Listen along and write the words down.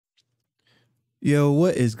Yo,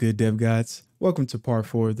 what is good, dev gods? Welcome to part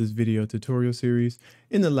 4 of this video tutorial series.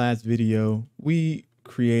 In the last video, we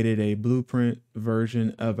created a blueprint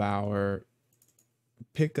version of our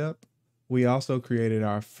pickup. We also created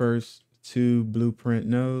our first two blueprint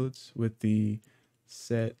nodes with the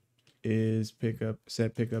set pickup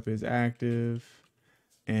is active,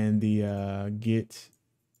 and the get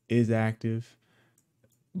is active.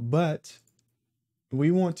 But we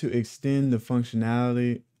want to extend the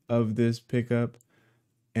functionality of this pickup,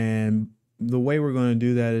 and the way we're going to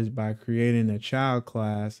do that is by creating a child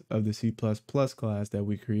class of the C++ class that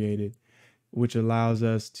we created, which allows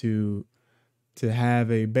us to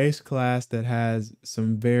have a base class that has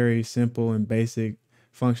some very simple and basic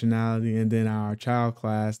functionality, and then our child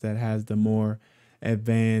class that has the more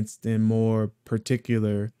advanced and more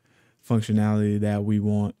particular functionality that we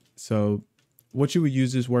want. So what you would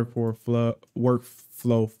use this workflow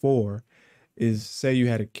for is, say you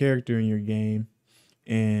had a character in your game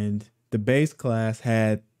and the base class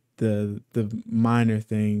had the minor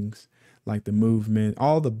things like the movement,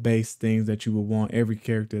 all the base things that you would want every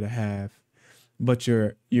character to have. But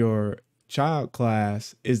your child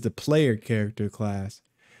class is the player character class,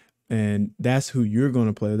 and that's who you're going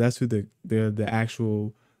to play. That's who the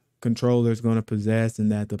actual controller is going to possess,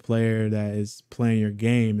 and that the player that is playing your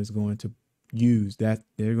game is going to use that.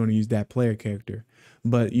 They're going to use that player character.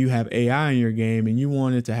 But you have AI in your game and you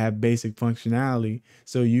want it to have basic functionality,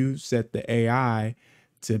 so you set the AI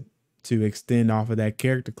to extend off of that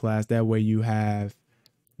character class. That way you have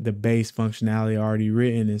the base functionality already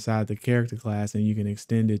written inside the character class, and you can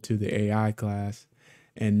extend it to the AI class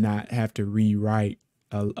and not have to rewrite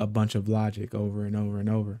a bunch of logic over and over and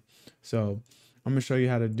over. So I'm gonna show you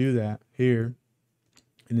how to do that here,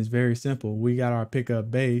 and it's very simple. We got our pickup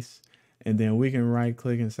base, and then we can right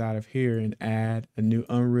click inside of here and add a new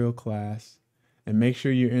Unreal class, and make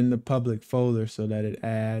sure you're in the public folder so that it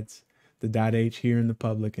adds the .h here in the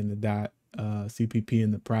public and the .cpp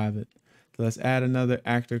in the private. So let's add another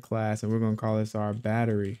actor class, and we're going to call this our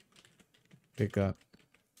battery pickup.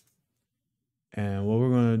 And what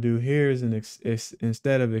we're going to do here is,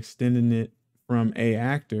 instead of extending it from a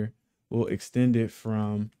actor, we'll extend it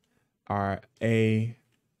from our a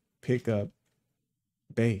pickup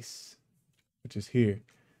base, which is here.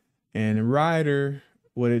 And in Rider,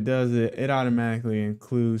 what it does is it automatically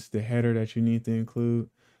includes the header that you need to include.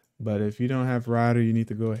 But if you don't have Rider, you need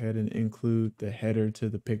to go ahead and include the header to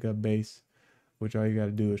the pickup base, which all you got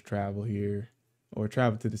to do is travel here, or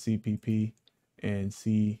travel to the CPP and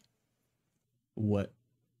see what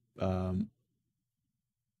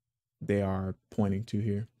they are pointing to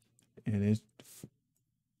here. And it's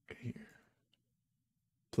here,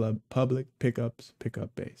 public pickups,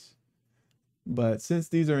 pickup base. But since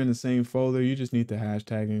these are in the same folder, you just need to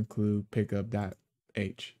hashtag include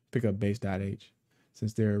pickup.h, pickup base.h,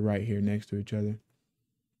 since they're right here next to each other.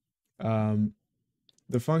 The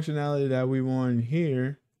functionality that we want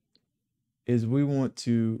here is we want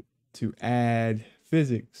to add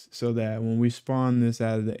physics, so that when we spawn this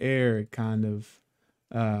out of the air, it kind of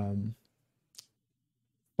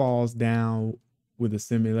falls down with a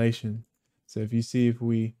simulation. So if you see, if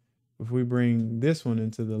we bring this one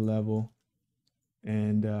into the level,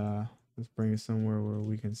 and let's bring it somewhere where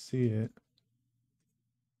we can see it.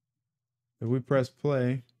 If we press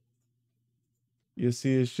play, you'll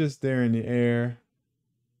see it's just there in the air.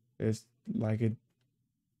 It's like it,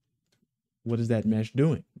 what is that mesh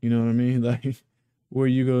doing? You know what I mean? Like, what are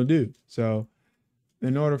you gonna do? So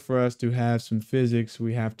in order for us to have some physics,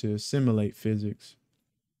 we have to simulate physics.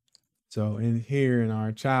 So in here in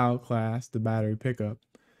our child class, the battery pickup,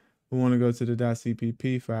 we want to go to the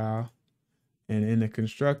 .cpp file, and in the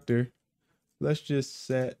constructor, let's just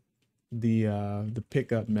set the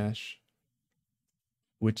pickup mesh,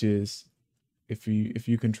 which is, if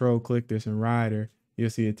you control click this in Rider, you'll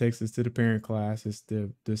see it takes us to the parent class. It's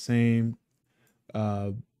the same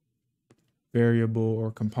variable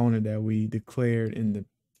or component that we declared in the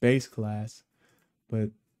base class,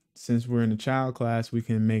 but since we're in the child class, we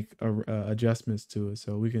can make adjustments to it.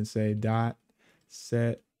 So we can say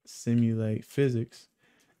 .set simulate physics,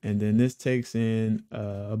 and then this takes in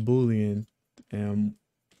a Boolean, and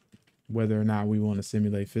whether or not we want to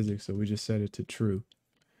simulate physics. So we just set it to true.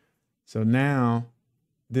 So now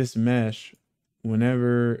this mesh,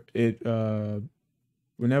 whenever the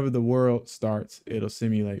world starts, it'll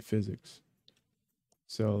simulate physics.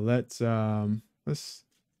 So let's first,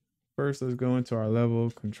 let's go into our level,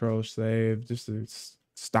 control save, just to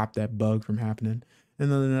stop that bug from happening.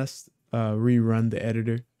 And then let's rerun the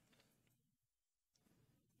editor.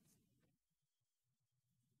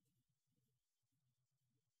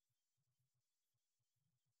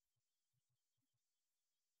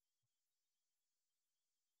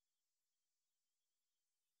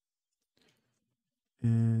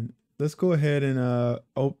 And let's go ahead and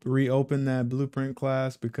reopen that blueprint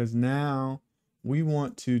class, because now we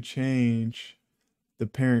want to change the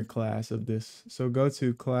parent class of this. So go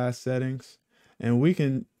to class settings, and we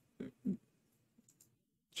can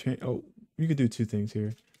change. Oh, you could do two things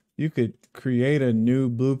here. You could create a new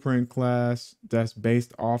blueprint class that's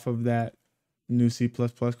based off of that new C++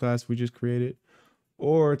 class we just created,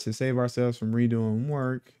 or to save ourselves from redoing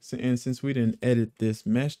work. And since we didn't edit this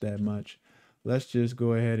mesh that much, let's just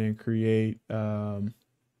go ahead and create that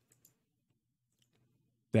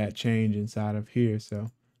change inside of here. So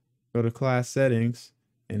go to class settings,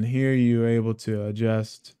 and here you're able to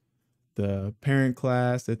adjust the parent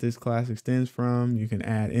class that this class extends from. You can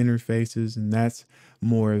add interfaces, and that's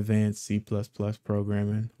more advanced C++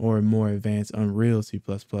 programming, or more advanced Unreal C++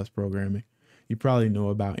 programming. You probably know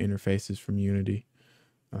about interfaces from Unity.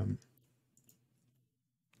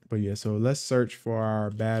 But yeah, so let's search for our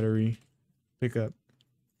battery pickup.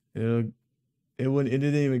 It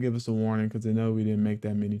didn't even give us a warning because I know we didn't make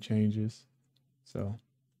that many changes. So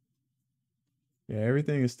yeah,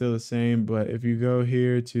 everything is still the same. But if you go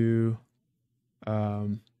here to our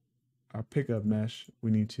pickup mesh,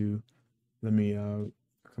 we need to, let me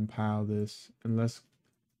compile this, and let's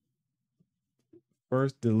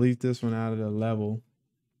first delete this one out of the level,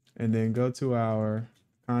 and then go to our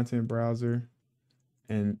content browser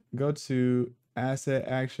and go to asset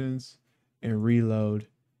actions and reload.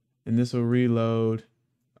 And this will reload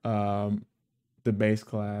the base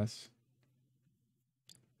class.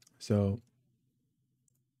 So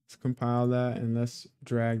let's compile that, and let's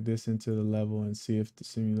drag this into the level and see if the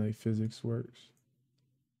simulate physics works.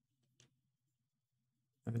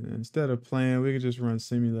 And instead of playing, we can just run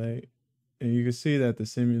simulate, and you can see that the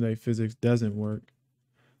simulate physics doesn't work.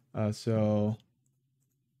 So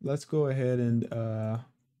let's go ahead and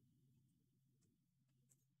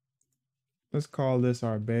let's call this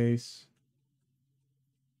our base.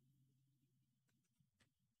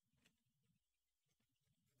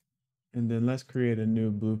 And then let's create a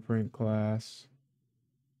new blueprint class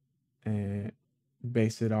and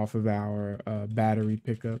base it off of our battery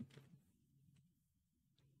pickup.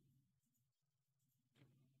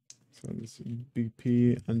 So this is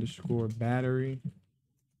BP underscore battery.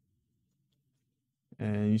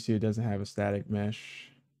 And you see it doesn't have a static mesh.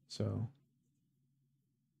 So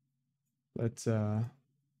let's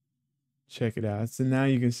check it out. So now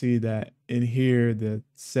you can see that in here, the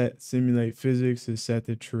set simulate physics is set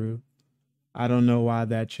to true. I don't know why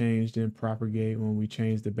that changed in propagate when we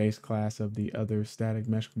changed the base class of the other static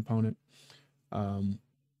mesh component. It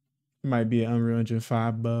might be an Unreal Engine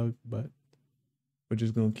 5 bug, but we're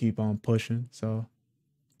just gonna keep on pushing. So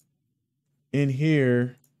in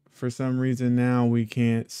here, for some reason now we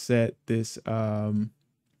can't set this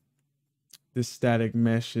this static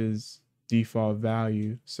mesh's default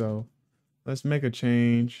value. So let's make a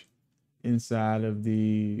change inside of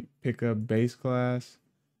the pickup base class.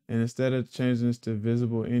 And instead of changing this to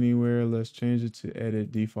visible anywhere, let's change it to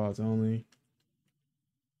edit defaults only.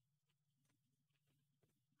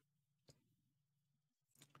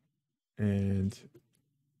 And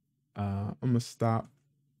I'm gonna stop.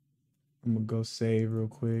 I'm gonna go save real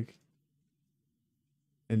quick,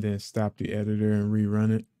 and then stop the editor and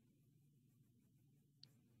rerun it.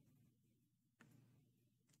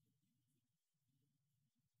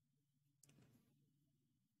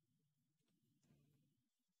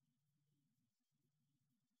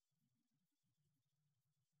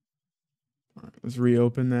 All right, let's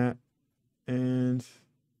reopen that. And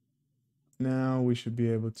now we should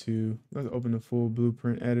be able to, let's open the full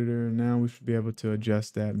blueprint editor. And now we should be able to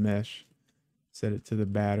adjust that mesh, set it to the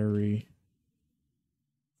battery.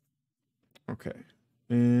 Okay.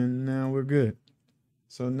 And now we're good.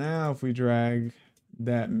 So now if we drag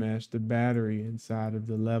that mesh, the battery inside of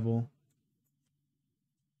the level,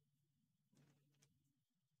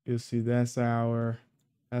 you'll see that's our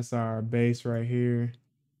base right here.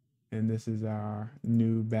 And this is our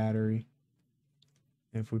new battery.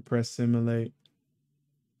 If we press simulate,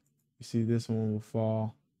 you see this one will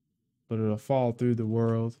fall, but it'll fall through the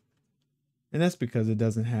world. And that's because it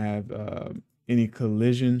doesn't have any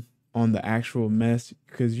collision on the actual mesh,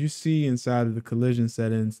 because you see inside of the collision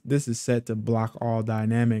settings, this is set to block all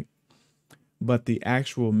dynamic. But the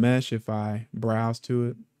actual mesh, if I browse to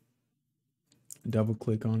it, double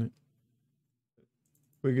click on it,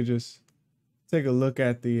 we could just take a look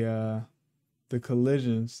at the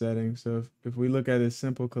collision setting. So if we look at a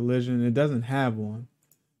simple collision, it doesn't have one,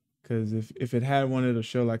 because if it had one, it'll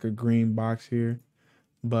show like a green box here.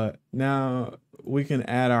 But now we can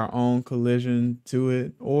add our own collision to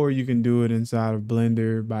it, or you can do it inside of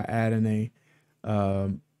Blender by adding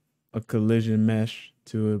a collision mesh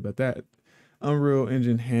to it, but that Unreal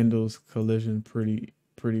Engine handles collision pretty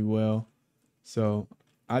well. So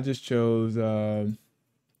I just chose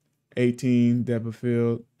 18 depth of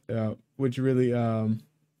field, which really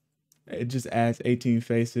it just adds 18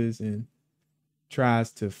 faces and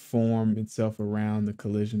tries to form itself around the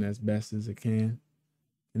collision as best as it can.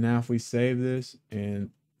 And now if we save this and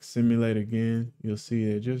simulate again, you'll see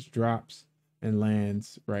it just drops and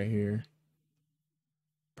lands right here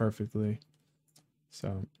perfectly.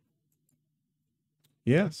 So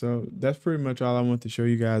yeah, so that's pretty much all I want to show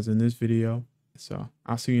you guys in this video. So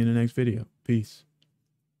I'll see you in the next video. Peace.